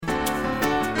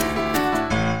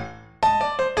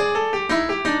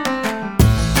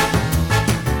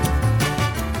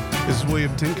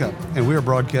Tin Cup, and we are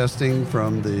broadcasting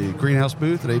from the greenhouse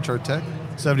booth at HR Tech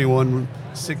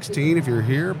 7116. If you're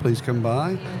here, please come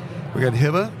by. We got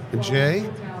Hebba and Jay,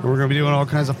 and we're going to be doing all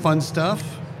kinds of fun stuff.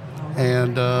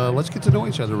 And let's get to know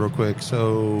each other real quick.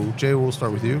 So, Jay, we'll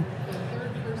start with you.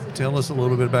 Tell us a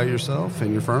little bit about yourself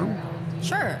and your firm.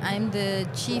 Sure. I'm the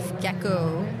chief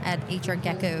gecko at HR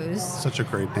Geckos. Such a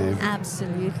great name.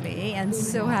 Absolutely. And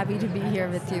so happy to be here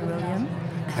with you, William.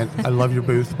 And I love your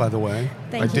booth, by the way.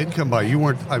 Thank you. I did come by. You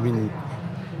weren't,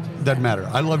 doesn't matter.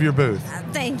 I love your booth.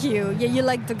 Thank you. Yeah, you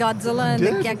like the Godzilla and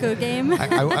the Gecko game? I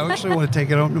actually want to take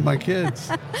it home to my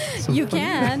kids. You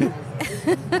can.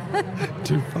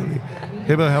 Too funny.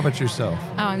 Hebba, how about yourself?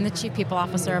 Oh, I'm the Chief People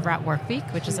Officer over at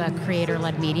Workweek, which is a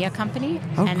creator-led media company.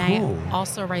 Oh, and cool. I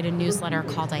also write a newsletter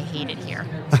called I Hate It Here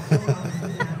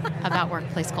about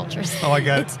workplace cultures. Oh, I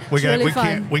got It's it. We really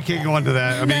we can't go into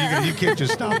that. I mean, you can't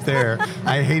just stop there.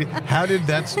 I hate it. How did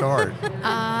that start?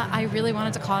 I really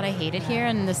wanted to call it I Hate It Here.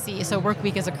 And so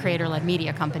Workweek is a creator-led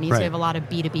media company, so Right. we have a lot of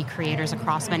B2B creators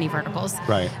across many verticals.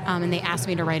 Right. And they asked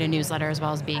me to write a newsletter as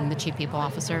well as being the Chief People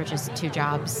Officer, which is 2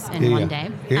 jobs in one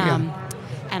day.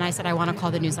 And I said, I want to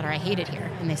call the newsletter I Hate It Here.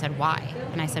 And they said, why?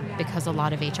 And I said, because a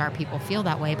lot of HR people feel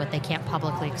that way, but they can't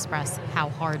publicly express how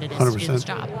hard it is 100%. to do this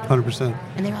job. 100%.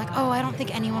 And they were like, oh, I don't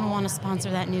think anyone will want to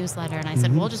sponsor that newsletter. And I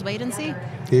said, well, just wait and see.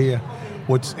 Yeah.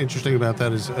 What's interesting about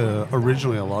that is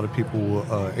originally a lot of people,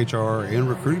 HR and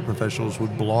recruiting professionals,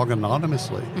 would blog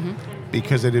anonymously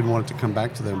because they didn't want it to come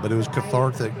back to them. But it was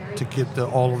cathartic to get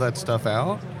all of that stuff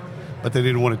out. But they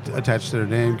didn't want it attached to their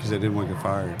name because they didn't want to get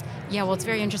fired. Yeah, well, it's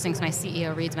very interesting because my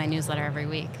CEO reads my newsletter every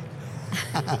week.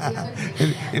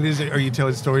 and are you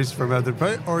telling stories from other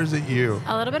people, or is it you?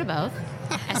 A little bit of both.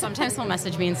 I sometimes he'll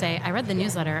message me and say, I read the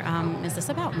newsletter. Is this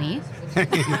about me?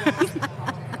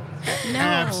 No.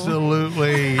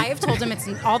 Absolutely. I have told him it's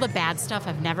all the bad stuff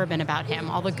have never been about him.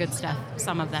 All the good stuff,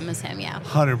 some of them is him, yeah.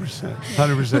 100%.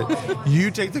 100%. You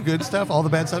take the good stuff, all the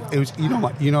bad stuff. It was,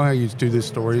 you know how you do these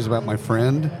stories about my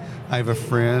friend? I have a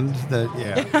friend that,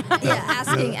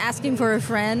 asking for a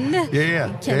friend.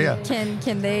 Yeah.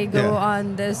 Can they go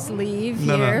on this leave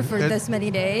for this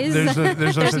many days? There's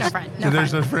no friend.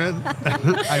 There's no friend.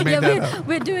 I made that up.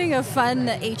 We're doing a fun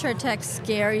HR Tech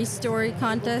scary story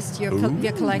contest.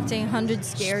 We're collecting 100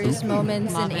 scariest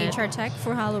moments in HR Tech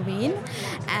for Halloween,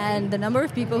 and the number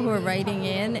of people who are writing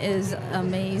in is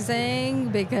amazing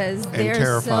because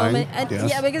there's so many. Yes.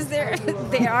 Yeah, because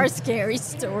there are scary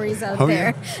stories out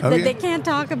there that they can't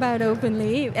talk about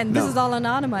openly, and this is all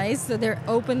anonymized, so they're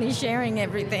openly sharing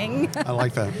everything. I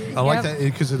like that. I like that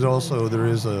because there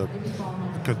is a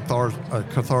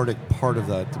cathartic part of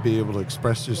that to be able to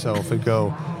express yourself and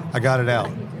go, I got it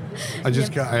out.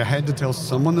 I had to tell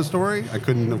someone the story. I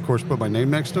couldn't, of course, put my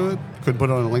name next to it. Couldn't put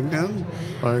it on LinkedIn,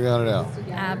 but I got it out.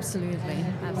 Absolutely.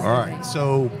 All right.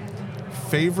 So,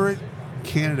 favorite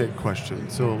candidate question.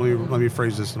 So let me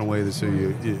phrase this in a way that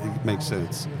it makes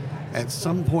sense. At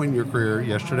some point in your career,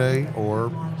 yesterday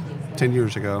or 10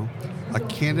 years ago, a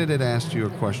candidate asked you a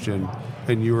question,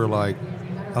 and you were like,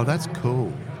 "Oh, that's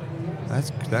cool.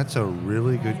 That's a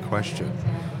really good question."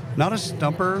 Not a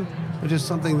stumper, but just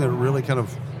something that really kind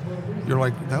of. You're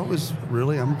like, that was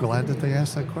really, I'm glad that they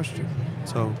asked that question.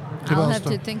 So, I'll have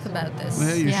to think about this.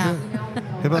 Yeah, you should.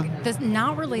 Hebba? That's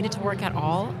not related to work at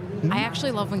all. Mm-hmm. I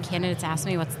actually love when candidates ask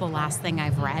me what's the last thing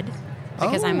I've read.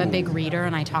 Because I'm a big reader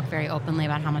and I talk very openly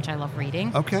about how much I love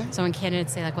reading. Okay. So when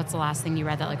candidates say, like, what's the last thing you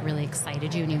read that, like, really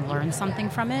excited you and you learned something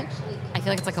from it, I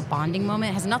feel like it's like a bonding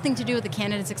moment. It has nothing to do with the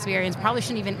candidate's experience. Probably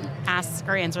shouldn't even ask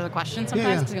or answer the question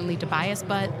sometimes because it can lead to bias,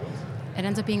 but it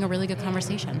ends up being a really good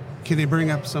conversation. Can they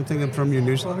bring up something from your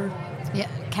newsletter? Yeah.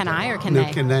 Can I or can they?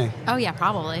 Can they? Oh, yeah,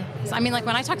 probably. So, I mean, like,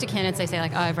 when I talk to candidates, they say,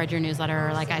 like, oh, I've read your newsletter,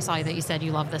 or, like, I saw that you said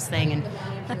you love this thing, and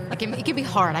it can be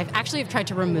hard. I've actually tried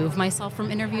to remove myself from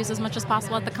interviews as much as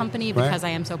possible at the company because I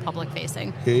am so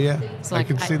public-facing. Yeah. So, like, I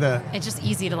can see that. It's just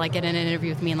easy to, like, get in an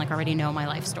interview with me and, like, already know my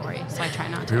life story, so I try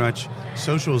not to. Pretty much.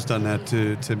 Social's done that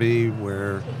to me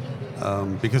where...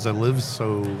 because I live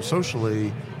so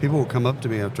socially, people will come up to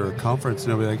me after a conference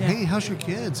and they'll be like, "Hey, how's your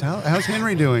kids? How's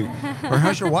Henry doing? Or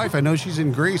how's your wife? I know she's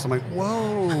in Greece." I'm like,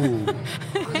 "Whoa,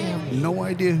 I have no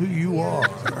idea who you are."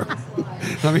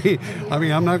 I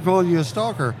mean, I'm not calling you a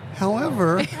stalker.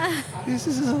 However, I'm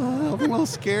a little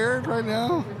scared right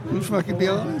now. If I can be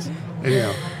honest.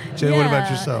 Anyhow, Jay, what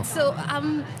about yourself? So,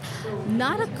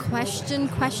 not a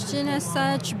question as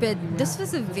such, but this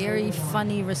was a very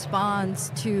funny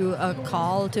response to a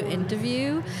call to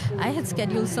interview. I had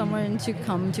scheduled someone to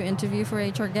come to interview for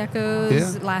HR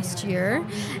Geckos last year,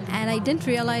 and I didn't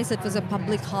realize it was a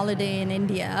public holiday in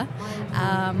India.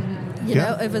 You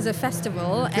know, it was a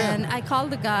festival, and I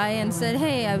called the guy and said,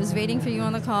 hey, I was waiting for you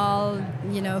on the call,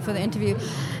 for the interview.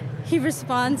 He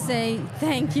responds saying,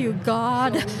 thank you,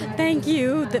 God. Thank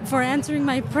you for answering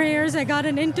my prayers. I got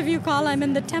an interview call. I'm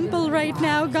in the temple right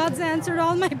now. God's answered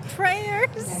all my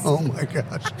prayers. Oh, my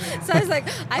gosh. So I was like,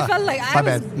 I felt like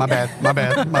My bad.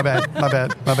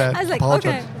 I was like,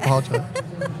 Apologize.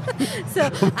 So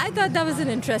I thought that was an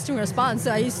interesting response.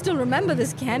 So I still remember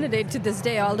this candidate to this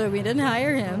day, although we didn't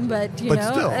hire him. But,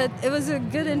 it was a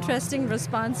good, interesting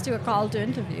response to a call to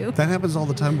interview. That happens all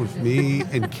the time with me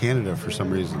in Canada for some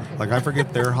reason. Like, I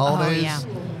forget their holidays. Oh,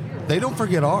 yeah. They don't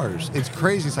forget ours. It's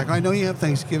crazy. It's like, I know you have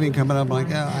Thanksgiving coming up. I'm like,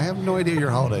 yeah, I have no idea your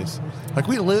holidays. Like,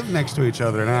 we live next to each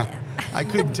other, and I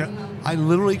couldn't tell. I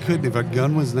literally couldn't. If a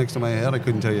gun was next to my head, I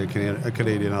couldn't tell you a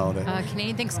Canadian holiday.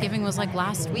 Canadian Thanksgiving was like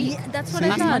last week. Yeah, that's what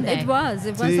I thought. It was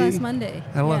last Monday.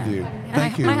 I love you.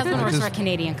 Thank you. My husband works for a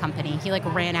Canadian company. He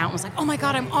ran out and was like, oh my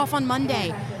God, I'm off on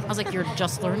Monday. I was like, you're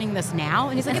just learning this now?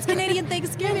 And he's like, it's Canadian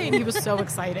Thanksgiving. He was so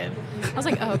excited. I was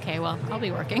like, oh, okay, well, I'll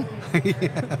be working.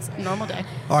 It's a normal day.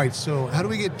 All right, so how do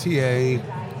we get TA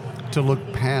to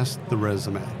look past the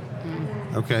resume?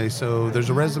 Okay, so there's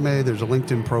a resume, there's a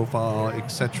LinkedIn profile,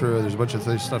 etc. There's a bunch of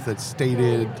stuff that's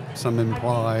stated, some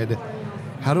implied.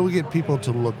 How do we get people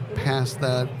to look past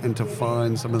that and to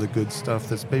find some of the good stuff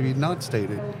that's maybe not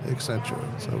stated, etc.?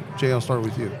 So, Jay, I'll start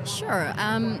with you. Sure.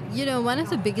 One of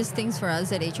the biggest things for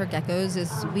us at HR Geckos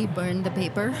is we burn the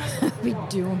paper. We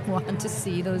do want to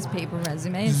see those paper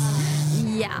resumes.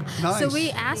 Yeah. Nice. So we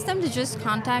ask them to just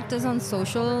contact us on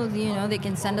social. They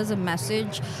can send us a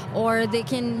message, or they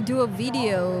can do a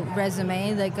video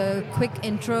resume, like a quick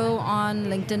intro on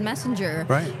LinkedIn Messenger.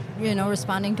 Right.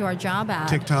 Responding to our job ad.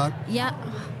 TikTok. Yeah.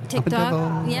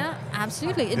 TikTok. Yeah,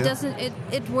 absolutely.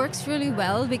 It works really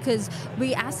well because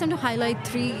we ask them to highlight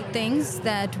 3 things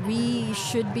that we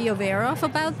should be aware of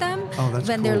about them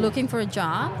when they're looking for a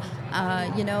job.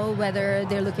 Whether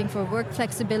they're looking for work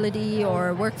flexibility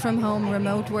or work from home,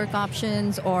 remote work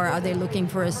options, or are they looking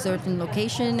for a certain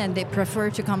location and they prefer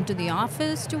to come to the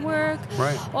office to work,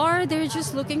 right? Or they're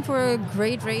just looking for a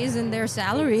great raise in their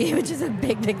salary, which is a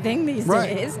big thing these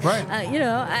days. Right.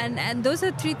 And those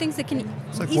are 3 things that can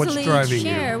easily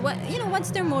share.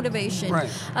 What's their motivation? Right.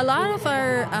 A lot of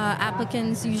our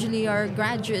applicants usually are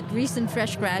recent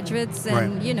fresh graduates,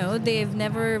 and they've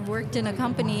never worked in a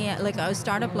company like a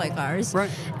startup like ours, right?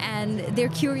 And they're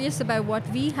curious about what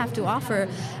we have to offer.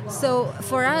 So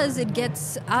for us, it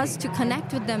gets us to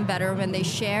connect with them better when they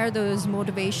share those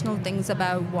motivational things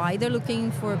about why they're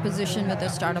looking for a position with a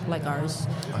startup like ours.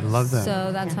 I love that.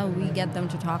 So that's how we get them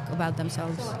to talk about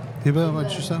themselves. Hebba,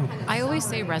 what's yourself? I always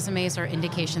say resumes are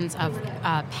indications of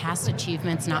past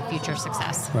achievements, not future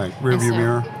success. Right, rearview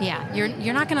mirror. Yeah,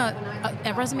 you're not gonna.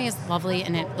 A resume is lovely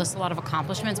and it lists a lot of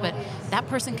accomplishments, but that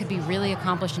person could be really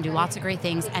accomplished and do lots of great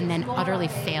things, and then utterly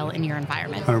fail in your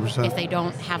environment 100%. if they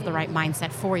don't have the right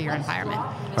mindset for your environment.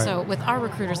 Right. So with our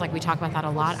recruiters, we talk about that a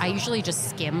lot. I usually just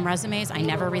skim resumes. I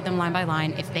never read them line by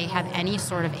line. If they have any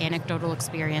sort of anecdotal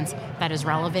experience that is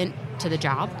relevant to the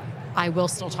job, I will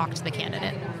still talk to the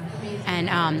candidate.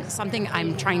 And something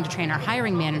I'm trying to train our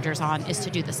hiring managers on is to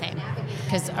do the same.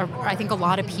 Because I think a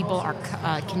lot of people are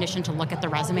conditioned to look at the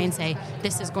resume and say,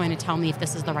 this is going to tell me if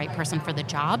this is the right person for the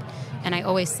job. And I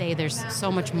always say there's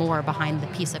so much more behind the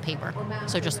piece of paper.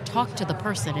 So just talk to the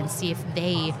person and see if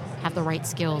they have the right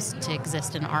skills to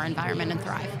exist in our environment and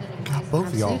thrive. God, both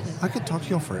of y'all. I could talk to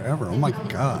y'all forever. Oh, my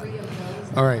God.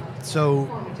 All right. So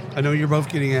I know you're both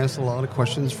getting asked a lot of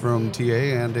questions from TA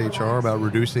and HR about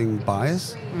reducing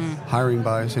bias, hiring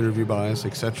bias, interview bias,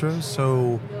 etc.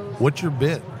 So what's your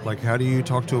bit? How do you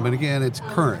talk to them? And again, it's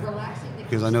current,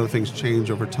 because I know things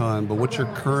change over time, but what's your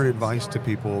current advice to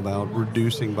people about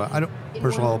reducing bias?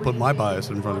 First of all, I'll put my bias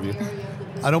in front of you.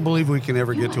 I don't believe we can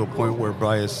ever get to a point where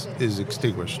bias is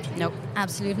extinguished. Nope,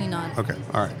 absolutely not. Okay,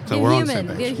 all right. So we're on the same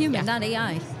page. We're human, not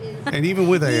AI. And even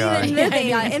with AI. Even with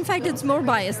AI. In fact, it's more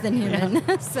biased than human.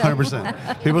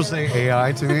 100%. People say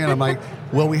AI to me, and I'm like,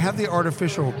 well, we have the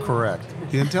artificial correct.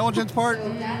 The intelligence part?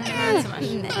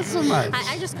 Not so much.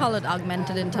 I just call it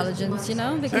augmented intelligence,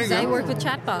 because I work with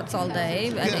chatbots all day.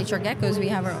 At HR Geckos, we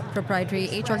have our proprietary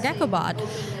HR Gecko bot.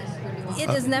 It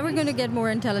is never going to get more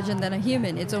intelligent than a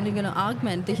human. It's only going to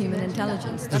augment the human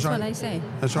intelligence. That's what I say.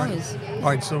 That's right. Always. All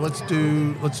right, so let's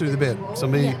do the bit.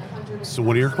 So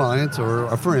one of your clients or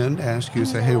a friend asks you,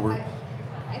 say, hey, we're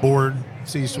board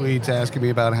C-suites asking me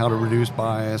about how to reduce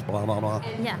bias, blah, blah, blah.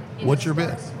 Yeah. What's your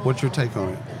bit? What's your take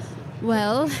on it?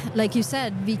 Well, like you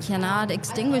said, we cannot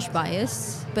extinguish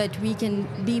bias, but we can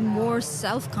be more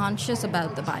self-conscious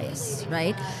about the bias,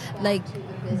 right? Like,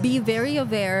 be very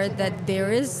aware that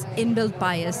there is inbuilt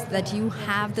bias, that you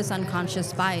have this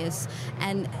unconscious bias.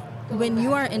 And when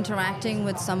you are interacting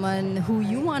with someone who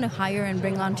you want to hire and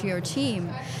bring onto your team,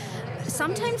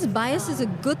 sometimes bias is a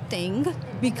good thing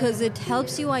because it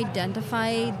helps you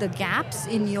identify the gaps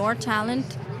in your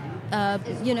talent,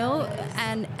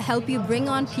 and help you bring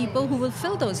on people who will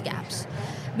fill those gaps.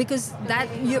 Because that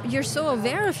you're so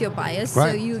aware of your bias,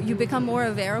 right. So you become more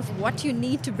aware of what you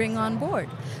need to bring on board.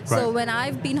 So right. when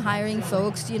I've been hiring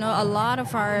folks, a lot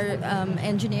of our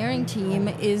engineering team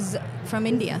is from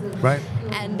India. Right.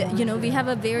 And, we have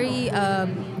a very,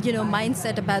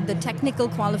 mindset about the technical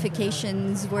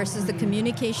qualifications versus the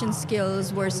communication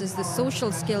skills versus the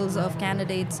social skills of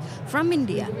candidates from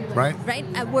India. Right. Right?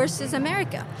 Versus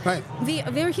America. Right.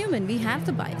 We're human. We have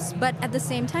the bias. But at the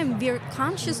same time, we're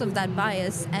conscious of that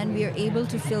bias and we are able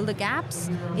to fill the gaps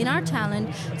in our talent.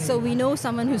 So we know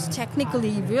someone who's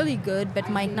technically really good but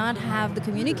might not have the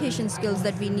communication skills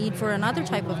that we need for another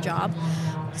type of job.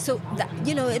 So that,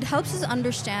 it helps us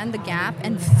understand the gap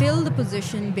and fill the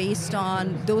position based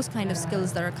on those kind of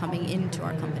skills that are coming into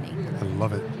our company. I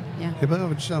love it. Yeah. Hebba,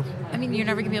 what'd you say? I mean, you're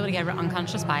never going to be able to get rid of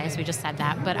unconscious bias. We just said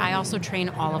that. But I also train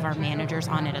all of our managers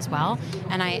on it as well.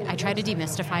 And I try to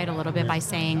demystify it a little bit by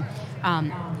saying,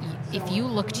 if you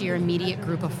look to your immediate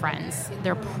group of friends,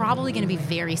 they're probably going to be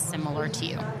very similar to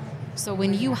you. So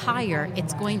when you hire,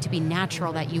 it's going to be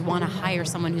natural that you want to hire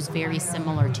someone who's very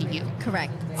similar to you.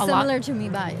 Correct. Similar to me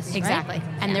bias. Exactly.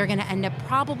 Right? And they're going to end up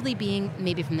probably being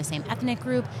maybe from the same ethnic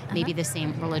group, maybe the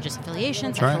same religious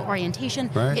affiliation, sexual orientation.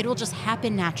 Right. It will just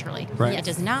happen naturally. Right. It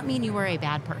does not mean you are a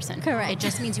bad person. Correct. It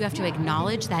just means you have to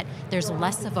acknowledge that there's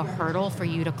less of a hurdle for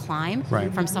you to climb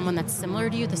from someone that's similar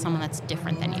to you to someone that's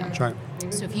different than you. That's right.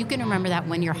 So if you can remember that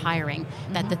when you're hiring,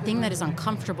 that the thing that is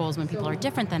uncomfortable is when people are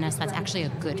different than us, that's actually a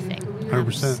good thing.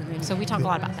 100%. So we talk a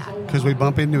lot about that. Because we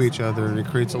bump into each other and it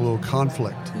creates a little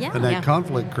conflict. Yeah. And that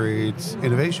conflict creates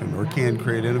innovation or can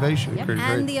create innovation. Yep.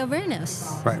 And the awareness,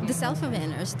 the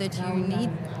self-awareness that you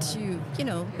need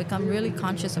to, become really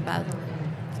conscious about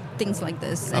things like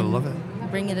this. I love it.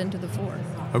 Bring it into the fore.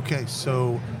 Okay,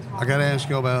 so I got to ask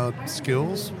you about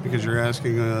skills because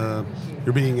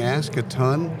you're being asked a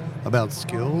ton about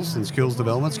skills and skills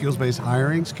development, skills-based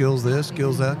hiring, skills this,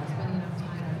 skills that.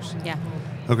 Yeah.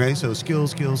 Okay, so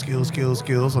skills.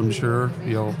 I'm sure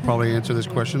you'll probably answer this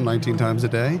question 19 times a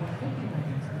day.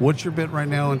 What's your bit right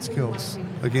now on skills?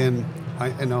 Again,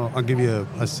 I'll give you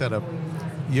a setup.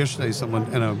 Yesterday, someone,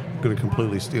 and I'm going to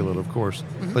completely steal it, of course,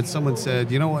 but someone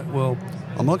said, you know what, well,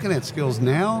 I'm looking at skills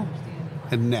now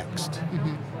and next.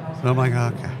 And I'm like,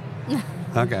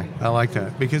 okay, I like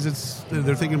that. Because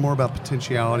they're thinking more about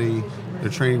potentiality. They're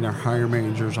training their hire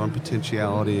managers on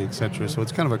potentiality, et cetera. So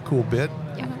it's kind of a cool bit.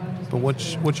 Yeah. But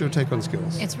what's your take on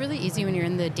skills? It's really easy when you're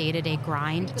in the day-to-day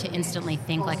grind to instantly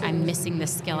think like I'm missing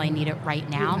this skill, I need it right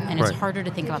now, and it's harder to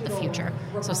think about the future.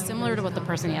 So similar to what the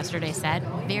person yesterday said,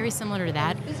 very similar to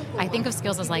that, I think of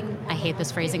skills as like, I hate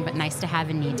this phrasing, but nice to have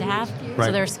and need to have. Right.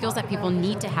 So there are skills that people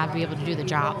need to have to be able to do the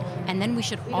job. And then we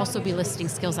should also be listing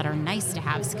skills that are nice to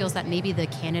have, skills that maybe the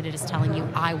candidate is telling you,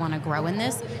 I want to grow in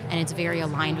this, and it's very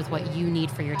aligned with what you need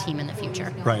for your team in the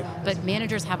future. Right. But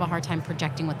managers have a hard time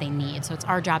projecting what they need. So it's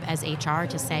our job as HR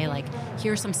to say, like,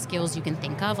 here's some skills you can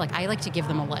think of. Like, I like to give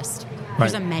them a list.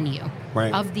 Here's a menu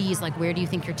of these, like, where do you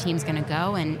think your team's going to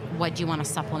go and what do you want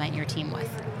to supplement your team with?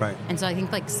 Right. And so I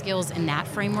think, like, skills in that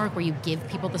framework where you give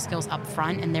people the skills up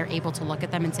front and they're able to look at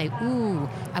them and say, ooh,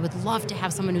 I would love to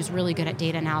have someone who's really good at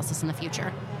data analysis in the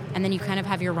future. And then you kind of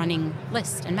have your running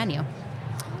list and menu.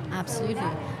 Absolutely.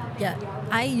 Yeah.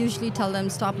 I usually tell them,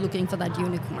 stop looking for that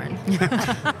unicorn.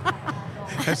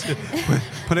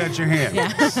 Put out your hand. Yeah.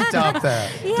 Stop that.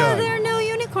 Yeah, Done. there are no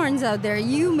unicorns out there.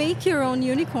 You make your own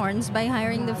unicorns by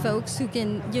hiring the folks who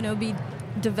can, be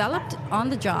developed on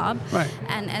the job. Right.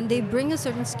 And they bring a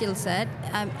certain skill set.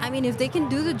 I mean, if they can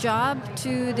do the job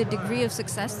to the degree of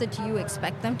success that you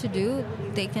expect them to do,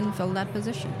 they can fill that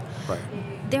position. Right.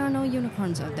 There are no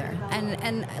unicorns out there.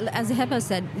 And as Hebba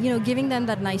said, giving them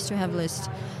that nice to have list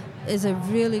is a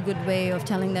really good way of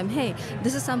telling them, hey,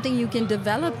 this is something you can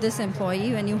develop this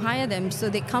employee when you hire them, so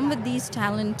they come with these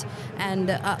talent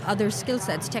and other skill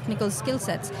sets, technical skill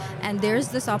sets, and there's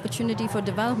this opportunity for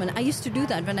development. I used to do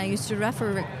that when I used to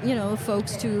refer,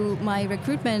 folks to my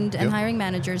recruitment and hiring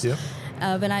managers.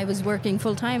 When I was working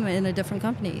full-time in a different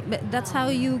company. But that's how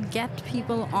you get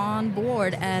people on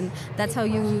board, and that's how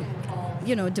you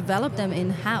develop them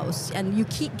in-house, and you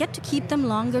get to keep them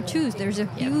longer too. There's a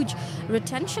huge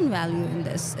retention value in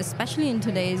this, especially in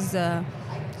today's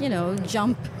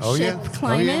jump ship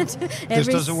climate. This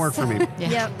doesn't work for me.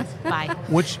 Yep. Bye.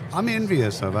 Which I'm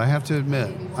envious of, I have to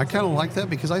admit. I kind of like that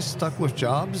because I stuck with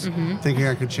jobs thinking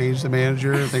I could change the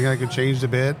manager, thinking I could change the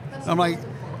bit. I'm like,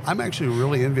 I'm actually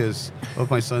really envious of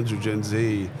my sons who are Gen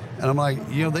Z. And I'm like,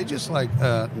 they just like,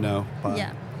 no. Bye.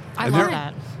 Yeah. I love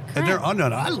that. And they're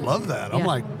unknown. I love that. I'm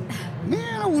like,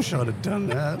 man, I wish I would have done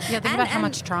that. Yeah, think about how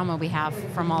much trauma we have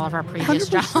from all of our previous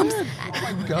jobs. Oh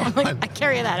my God. I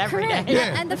carry that every day.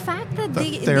 Yeah. And the fact that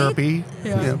the therapy.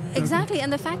 Exactly.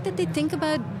 And the fact that they think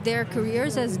about their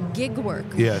careers as gig work.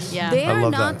 Yes. Yeah. They I are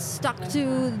love not that. stuck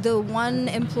to the one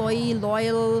employee,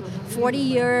 loyal,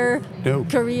 40-year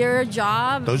career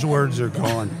job. Those words are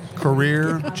gone.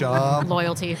 Career, job,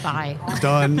 Loyalty, bye.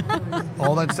 done,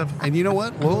 all that stuff. And you know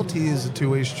what? Loyalty is a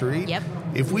two-way street. Yep.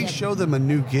 If we show them a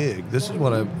new gig, this is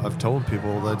what I've told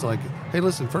people. That's like, hey,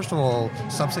 listen, first of all,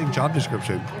 stop saying job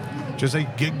description. Just say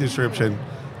gig description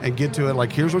and get to it.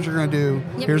 Like, here's what you're going to do.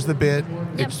 Yep. Here's the bit.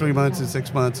 Yep. It's 3 months. It's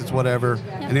 6 months. It's whatever.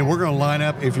 Yep. And then we're going to line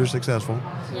up, if you're successful,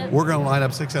 we're going to line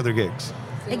up 6 other gigs.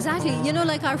 Exactly.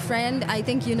 Like our friend, I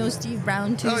think Steve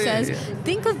Brown too, yeah, says,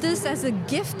 think of this as a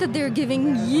gift that they're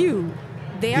giving you.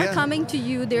 They are coming to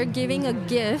you. They're giving a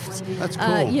gift, That's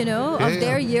cool. of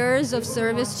their years of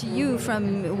service to you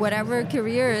from whatever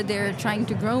career they're trying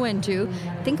to grow into.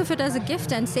 Think of it as a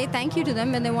gift and say thank you to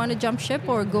them when they want to jump ship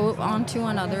or go on to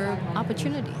another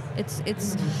opportunity. It's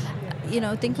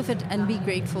think of it and be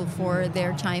grateful for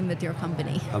their time with your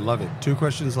company. I love it. 2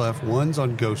 questions left. One's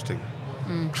on ghosting.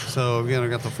 So, again, I've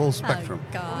got the full spectrum.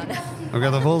 Oh, God. I've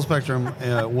got the full spectrum.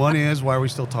 One is, why are we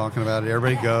still talking about it?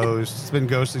 Everybody ghosts. It's been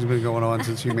ghosting's been going on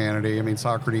since humanity. I mean,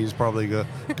 Socrates probably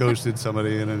ghosted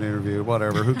somebody in an interview.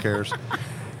 Whatever, who cares?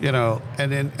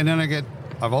 And then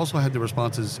I've also had the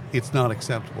responses, it's not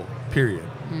acceptable, period.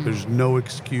 There's no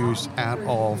excuse at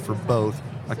all for both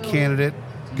a candidate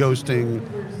ghosting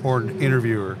or an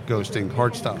interviewer ghosting.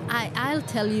 Hard stop. I'll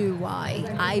tell you why.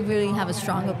 I really have a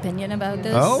strong opinion about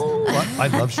this. Oh, I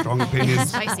love strong opinions.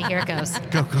 Spicy, here it goes.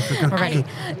 Go. We're ready.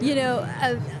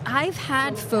 I've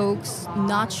had folks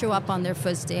not show up on their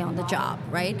first day on the job,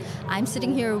 right? I'm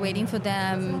sitting here waiting for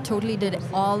them, totally did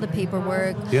all the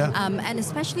paperwork. Yeah. And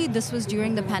especially this was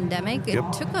during the pandemic. It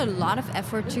took a lot of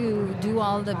effort to do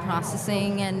all the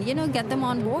processing and, get them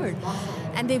on board.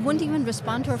 And they wouldn't even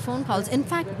respond to our phone calls. In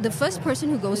fact, the first person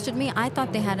who ghosted me, I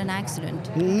thought they had an accident.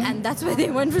 And that's why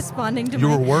they weren't responding to me. You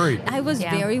were worried. I was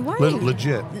very worried.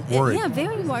 Legit worried. Yeah,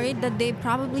 very worried that they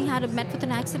probably had met with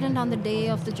an accident on the day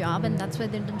of the job, and that's why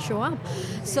they didn't show up.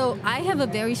 So I have a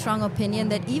very strong opinion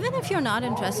that even if you're not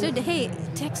interested, hey,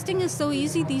 texting is so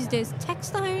easy these days.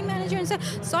 Text the hiring manager and say,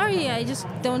 sorry, I just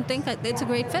don't think it's a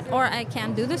great fit, or I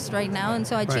can't do this right now, and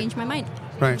so I changed my mind.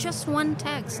 Right. Just one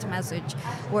text message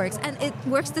works. And it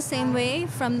works the same way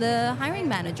from the hiring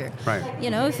manager. Right.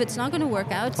 If it's not going to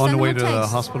work out, On send the way them to a the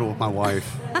text. hospital with my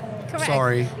wife. Correct.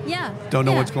 Sorry. Yeah. Don't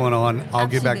know yeah. what's going on. I'll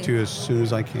get back to Absolutely. you as soon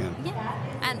as I can. Yeah.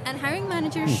 And hiring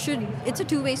managers should, it's a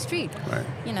two-way street. Right.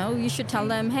 You should tell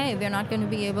them, hey, we're not going to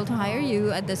be able to hire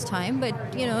you at this time, but,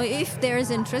 if there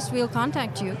is interest, we'll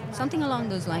contact you. Something along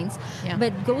those lines. Yeah.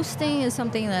 But ghosting is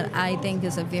something that I think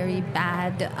is a very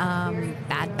bad,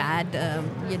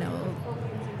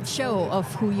 show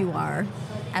of who you are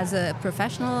as a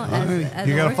professional. As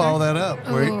You a got to worker. follow that up.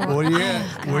 What do you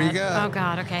got? What do you got? Oh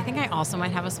God. Okay. I think I also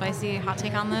might have a spicy hot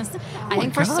take on this. I my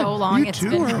think for God, so long you it's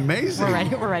two been are amazing.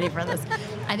 We're ready for this.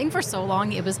 I think for so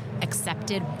long it was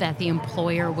accepted that the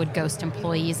employer would ghost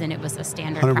employees, and it was a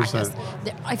standard 100%. practice.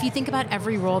 If you think about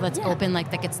every role that's open,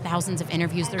 that gets thousands of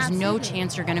interviews, there's no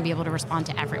chance you're going to be able to respond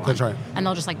to everyone. That's right. And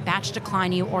they'll just batch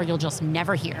decline you, or you'll just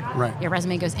never hear. Right. Your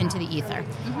resume goes into the ether.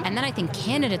 And then I think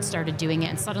candidates started doing it,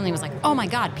 and suddenly it was like, oh my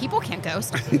God, people can't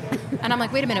ghost. And I'm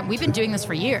like, wait a minute, we've been doing this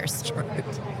for years. Right.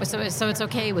 So it's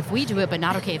okay if we do it, but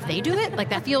not okay if they do it?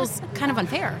 That feels kind of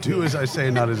unfair. Do as I say,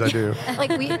 not as I do.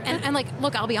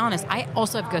 Look, I'll be honest, I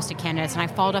also have ghosted candidates, and I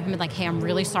followed up and been like, hey, I'm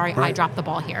really sorry, Right. I dropped the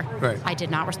ball here. Right. I did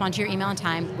not respond to your email in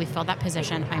time. We filled that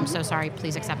position. I'm so sorry.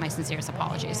 Please accept my sincerest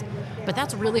apologies. But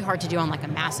that's really hard to do on a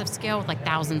massive scale with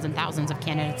thousands and thousands of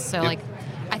candidates. So Yep.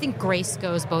 I think grace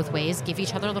goes both ways. Give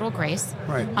each other a little grace.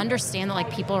 Right. Understand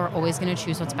that people are always going to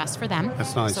choose what's best for them.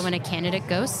 That's nice. So when a candidate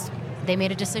ghosts, they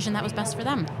made a decision that was best for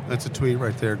them. That's a tweet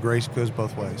right there. Grace goes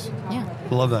both ways. Yeah.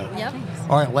 Love that. Yep.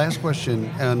 All right, last question.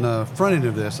 On the front end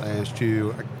of this, I asked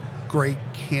you a great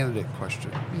candidate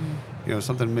question.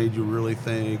 Something made you really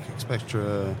think,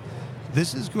 extra.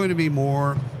 This is going to be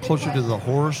more closer to the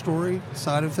horror story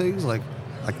side of things, like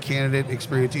a candidate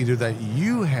experience either that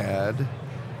you had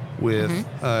with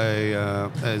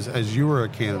as you were a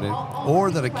candidate,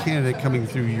 or that a candidate coming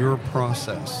through your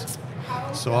process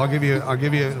So I'll give you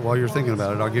while you're thinking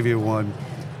about it, I'll give you one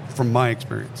from my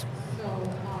experience.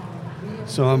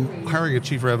 So I'm hiring a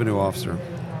chief revenue officer,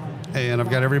 and I've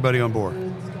got everybody on board.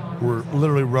 We're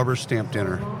literally rubber stamp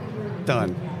dinner.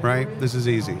 Done, right? This is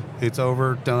easy. It's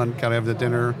over, done, gotta have the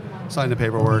dinner, sign the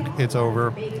paperwork, it's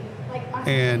over.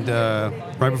 And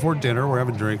right before dinner, we're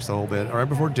having drinks the whole bit. Right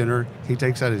before dinner, he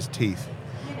takes out his teeth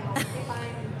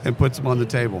and puts them on the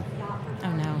table.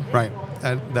 Oh no. Right,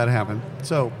 that happened.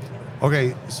 So,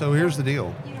 okay, so here's the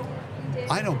deal.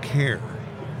 I don't care,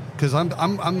 because I'm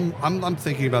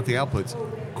thinking about the outputs.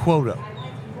 Quota.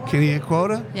 Can he hit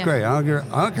quota? Yeah. Great. I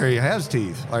don't care. He has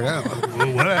teeth. Like,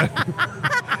 what?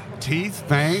 Teeth,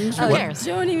 fangs. Who cares?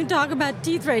 Don't even talk about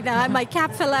teeth right now. My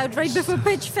cap fell out right before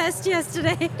Pitch Fest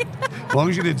yesterday. As long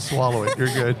as you didn't swallow it, you're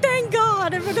good. Thank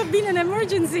God. It would have been an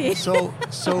emergency. So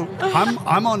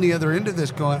I'm on the other end of this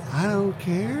going, I don't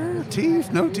care.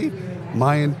 Teeth, no teeth.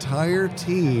 My entire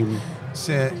team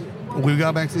said, we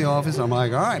got back to the office. I'm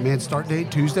like, all right, man, start date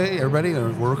Tuesday. Everybody,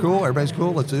 we're cool. Everybody's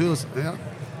cool. Let's do this. Yeah.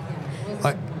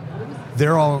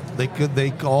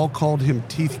 They all called him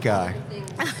Teeth Guy.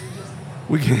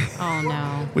 We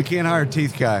can't hire a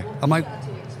teeth guy. I'm like,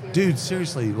 dude,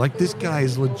 seriously, like, this guy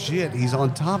is legit. He's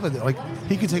on top of it. Like,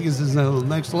 he could take us to the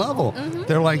next level. Mm-hmm.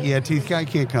 They're like, yeah, teeth guy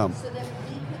can't come.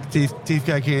 Teeth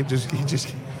guy can't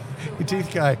teeth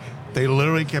guy. They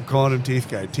literally kept calling him teeth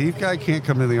guy. Teeth guy can't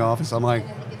come to the office. I'm like,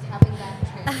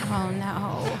 oh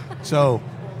no. So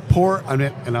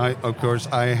of course,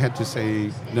 I had to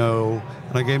say no,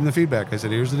 and I gave him the feedback. I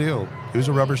said, here's the deal. It was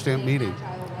a rubber stamp meeting.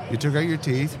 You took out your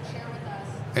teeth.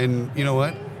 And you know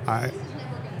what?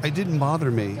 It didn't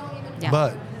bother me. Yeah.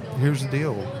 But here's the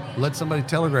deal. Let somebody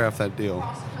telegraph that deal.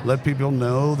 Let people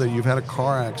know that you've had a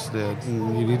car accident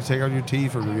and you need to take out your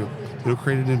teeth, or you'll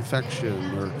create an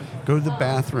infection, or go to the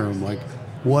bathroom, like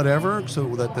whatever, so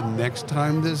that the next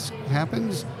time this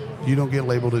happens, you don't get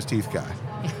labeled as teeth guy.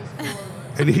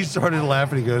 And he started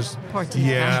laughing. He goes, poor teeth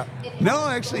yeah. No,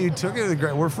 actually, he took it.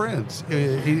 We're friends.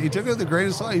 He took it with the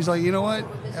greatest thought. He's like, you know what?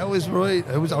 I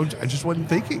just wasn't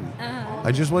thinking. Uh-huh.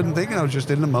 I just wasn't thinking. I was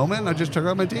just in the moment. I just took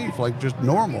out my teeth, like, just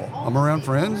normal. I'm around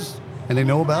friends, and they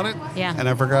know about it. Yeah. And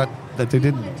I forgot that they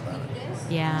didn't know about it.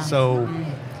 Yeah. So,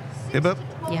 Hebba?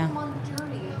 Yeah.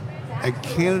 A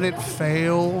candidate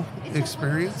fail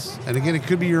experience, and again, it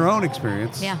could be your own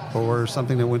experience, or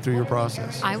something that went through your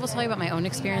process. I will tell you about my own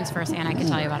experience first, and I can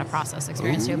tell you about a process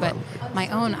experience too. But my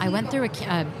own, I went through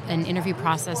an interview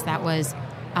process that was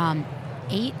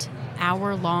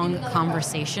 8-hour-long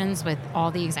conversations with all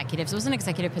the executives. It was an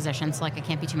executive position, so like I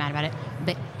can't be too mad about it.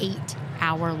 But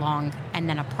 8-hour-long, and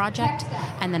then a project,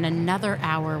 and then another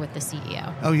hour with the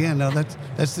CEO. Oh yeah, no,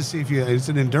 that's to see if you. It's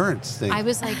an endurance thing. I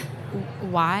was like,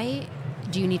 why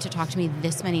do you need to talk to me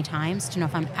this many times to know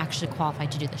if I'm actually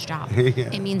qualified to do this job?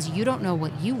 It means you don't know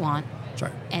what you want. That's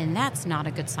right. And that's not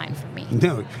a good sign for me.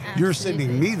 No, you're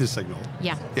sending me the signal.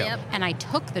 Yeah. Yep. And I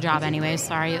took the job anyway.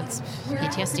 Sorry, it's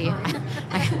PTSD.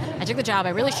 I took the job. I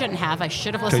really shouldn't have. I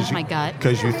should have listened to my gut.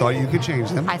 Because you thought you could change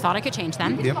them. I thought I could change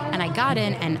them. Yep. And I got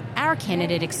in, and our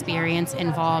candidate experience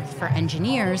involved for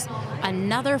engineers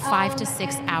another 5 to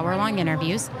 6 hour-long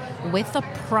interviews with a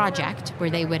project where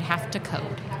they would have to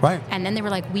code. Right. And then they were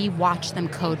like, we watch them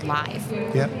code live.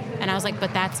 Yeah. And I was like,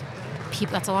 but that's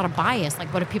a lot of bias.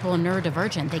 Like, what if people are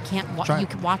neurodivergent? They can't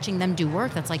watching them do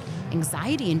work that's like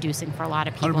anxiety inducing for a lot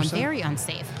of people 100%. And very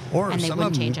unsafe. Or and they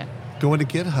wouldn't change it. Go into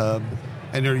GitHub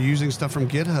and they're using stuff from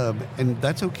GitHub, and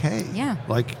that's okay. Yeah.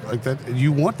 Like that,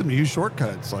 you want them to use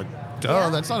shortcuts. Like,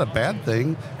 that's not a bad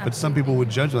thing. Absolutely. But some people would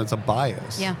judge that's a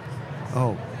bias. Yeah.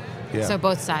 Oh, yeah. So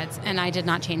both sides, and I did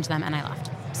not change them, and I left.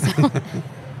 So.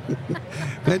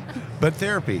 but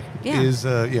therapy is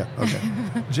okay.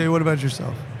 Jay, what about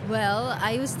yourself? Well,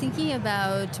 I was thinking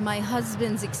about my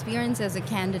husband's experience as a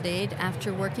candidate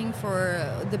after working for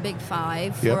the Big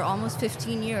Five for almost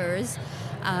 15 years.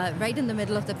 Right in the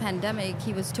middle of the pandemic,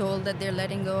 he was told that they're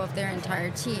letting go of their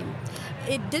entire team.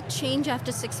 It did change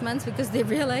after 6 months because they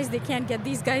realized they can't get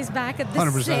these guys back at the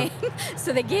 100%. same.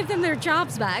 So they gave them their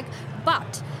jobs back.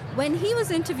 But when he was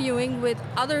interviewing with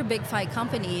other Big Five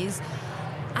companies,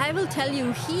 I will tell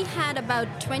you, he had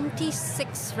about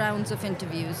 26 rounds of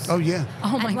interviews. Oh, yeah.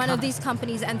 At one of these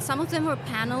companies. And some of them were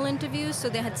panel interviews, so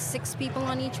they had 6 people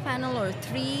on each panel or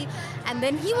 3. And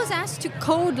then he was asked to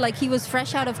code like he was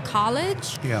fresh out of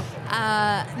college. Yeah.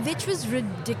 Which was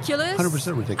ridiculous.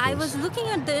 100% ridiculous. I was looking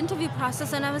at the interview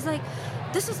process and I was like,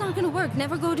 this is not going to work.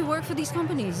 Never go to work for these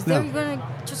companies. No. They're going to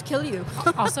just kill you.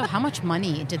 Also, how much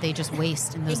money did they just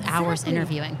waste in those hours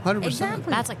interviewing? 100%.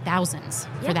 Exactly. That's like thousands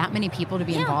for that many people to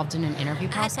be involved in an interview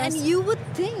process. And you would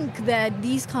think that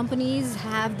these companies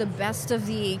have the best of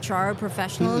the HR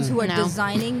professionals who are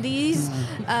designing these,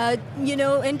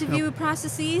 interview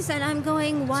processes. And I'm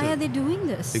going, why are they doing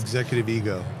this? Executive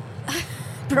ego.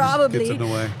 Probably. Gets in the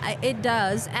way. It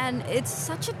does. And it's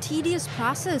such a tedious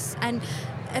process. And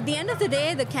at the end of the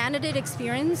day, the candidate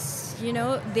experience,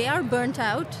 they are burnt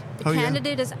out. The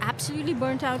candidate is absolutely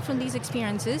burnt out from these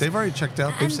experiences. They've already checked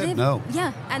out. They've said no.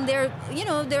 Yeah, and they're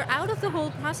out of the whole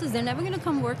process. They're never going to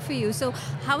come work for you. So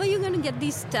how are you going to get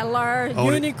these stellar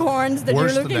unicorns that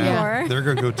you're looking for? They're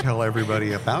going to go tell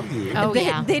everybody about you. Oh,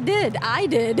 They did. I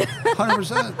did.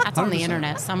 100%. That's on the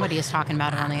internet. Somebody is talking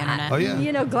about it on the internet. Oh, yeah.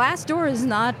 Glassdoor is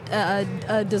not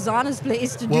a dishonest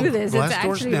place to do this. It's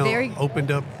actually now very opened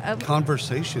up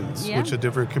conversations with the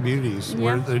different communities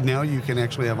where now you can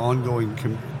actually have ongoing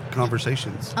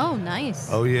conversations. Oh,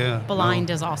 nice. Oh, yeah. Blind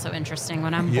is also interesting.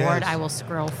 When I'm bored, I will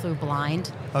scroll through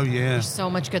Blind. Oh, yeah. There's so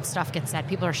much good stuff gets said.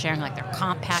 People are sharing like their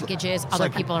comp packages. Other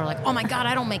people are like, oh my God,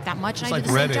 I don't make that much. And I do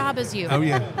the same job as you. Oh,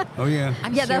 yeah. Oh, yeah.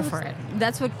 I'm here for it.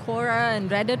 That's what Quora and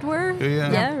Reddit were?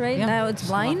 Yeah. Right? Yeah. Now it's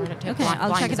Blind? Okay,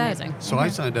 I'll check it out. Amazing. So I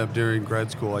signed up during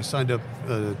grad school. I signed up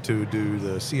to do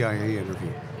the CIA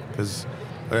interview because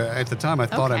at the time I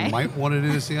thought I might want to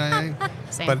do the CIA.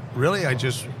 Same. But really I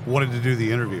just wanted to do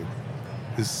the interview.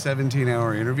 This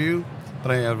 17-hour interview,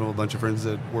 but I have a bunch of friends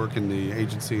that work in the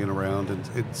agency and around,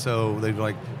 and so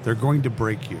they're going to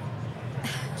break you.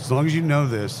 As long as you know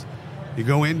this, you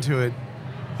go into it,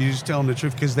 you just tell them the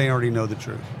truth because they already know the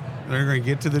truth. They're going to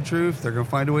get to the truth. They're going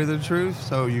to find a way to the truth,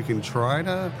 so you can try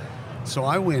to. So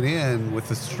I went in with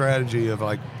the strategy of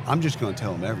I'm just going to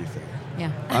tell them everything. Yeah.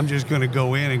 I'm just going to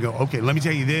go in and go, okay, let me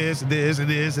tell you this, and this, and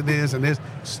this, and this, and this.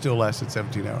 Still lasted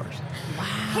 17 hours. Wow.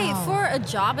 Hey, for a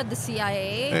job at the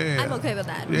CIA, I'm okay with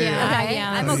that.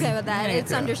 I'm okay with that.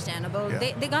 It's understandable.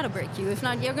 Yeah. They got to break you. If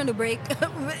not, you're going to break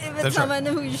with someone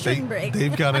who you shouldn't break.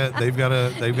 They've got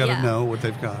to know what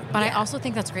they've got. But I also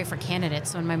think that's great for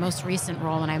candidates. So in my most recent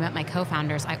role, when I met my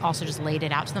co-founders, I also just laid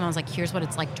it out to them. I was like, here's what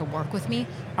it's like to work with me.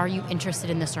 Are you interested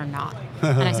in this or not?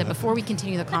 And I said, before we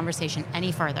continue the conversation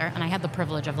any further, and I had the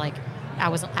privilege of I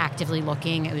wasn't actively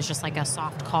looking. It was just like a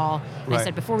soft call. And I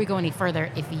said, before we go any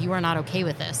further, if you are not okay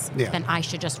with this, then I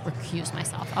should just recuse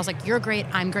myself. I was like, you're great,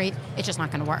 I'm great, it's just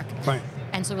not going to work. Right.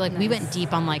 And so we went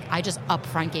deep on I just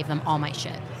upfront gave them all my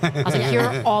shit. I was like, here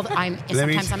are all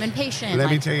sometimes I'm impatient. Let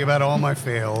me tell you about all my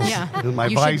fails. My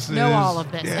you vices. Should know all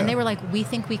of this. Yeah. And they were like, we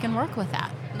think we can work with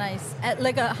that. Nice.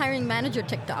 Like a hiring manager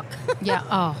TikTok. Yeah.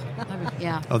 Oh,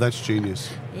 yeah. Oh, that's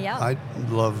genius. Yeah. I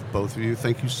love both of you.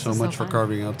 Thank you so much for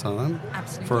carving out time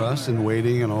for us and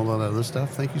waiting and all that other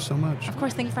stuff. Thank you so much. Of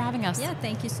course. Thank you for having us. Yeah.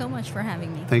 Thank you so much for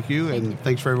having me. Thank you.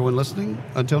 Thanks for everyone listening.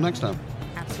 Until next time.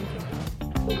 Absolutely.